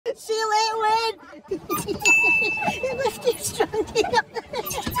See you later, Wayne. He left him stranded on the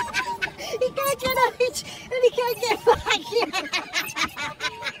He can't get out and he can't get back.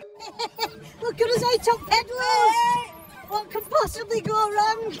 Look at us out on pedals. What can possibly go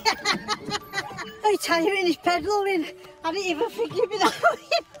wrong? I'm tiring his pedalling. I didn't even think of it out.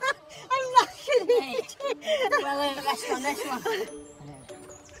 I'm knackered. Well, rest on this one.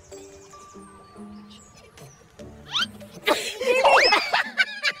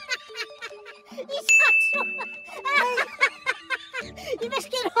 You must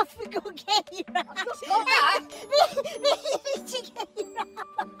get off and go get your ass. Just got that. You need to get your ass.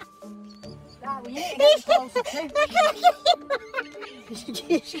 Right, we need to get closer too. I can't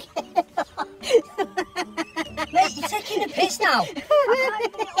get your ass. Mate, you're taking the piss now. I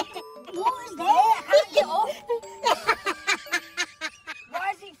can't get up. What is there? I can't get up. Why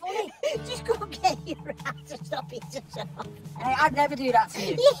is it funny? Just go get your ass and stop it yourself. Hey, I'd never do that to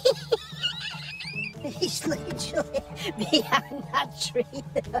you. He's literally behind that tree.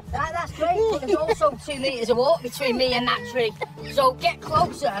 Right, that's great, but there's also 2 metres of walk between me and that tree. So get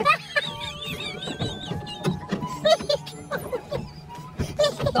closer.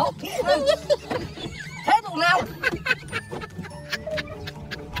 Stop peeling. Pedal now.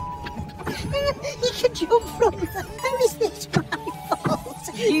 He can jump from there. How is this my fault?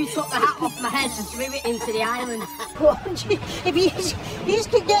 You took the hat off my head and threw it into the island. If you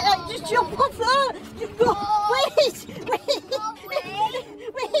can get out, just jump off there. Just go. Wait.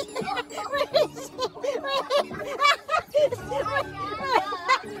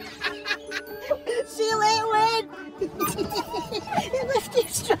 See you later, Wayne. He left him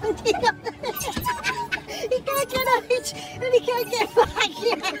stranded on the He can't get out and he can't get back.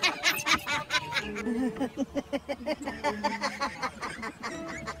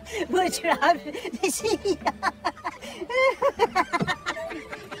 We'll try this here.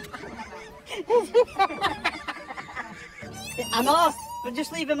 I know, but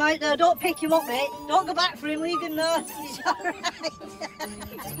just leave him out there. Don't pick him up, mate. Don't go back for him. Leave him there. He's alright.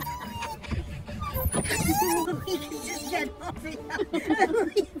 We can just get off it.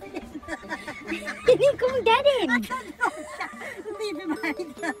 Can you come and get him? I cannot. Leave him out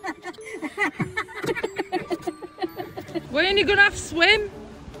there. When are you going to have a swim?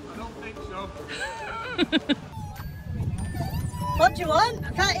 I don't think so. What do you want?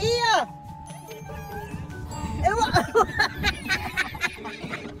 I can't hear.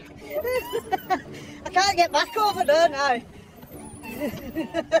 I can't get back over there now.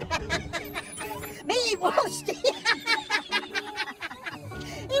 Me, he won't stay.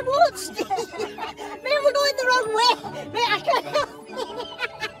 He won't stay. Me, we're going the wrong way. Me, I can't help it.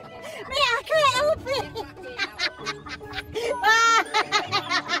 Me, I can't help it.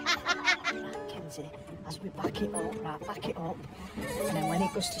 Kenzie, as we back it up, right, back it up. And then when he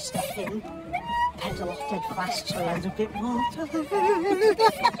goes to step in, pedal off dead fast so he has a bit more time.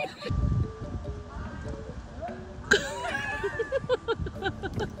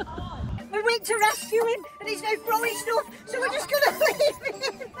 We went to rescue him and he's now throwing stuff, so we're just gonna leave him.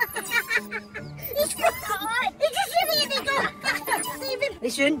 He's fine. He just leave him. Leave him.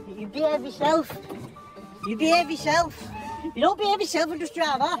 Listen, you behave yourself. You behave yourself. If you don't behave yourself, we'll just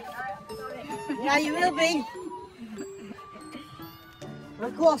drive off. Yeah, you will be.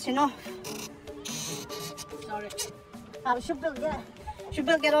 We're close enough. Sorry. Ah, we should be able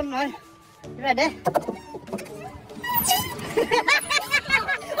to get on now. You ready?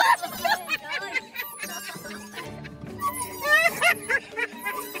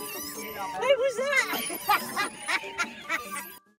 What was that?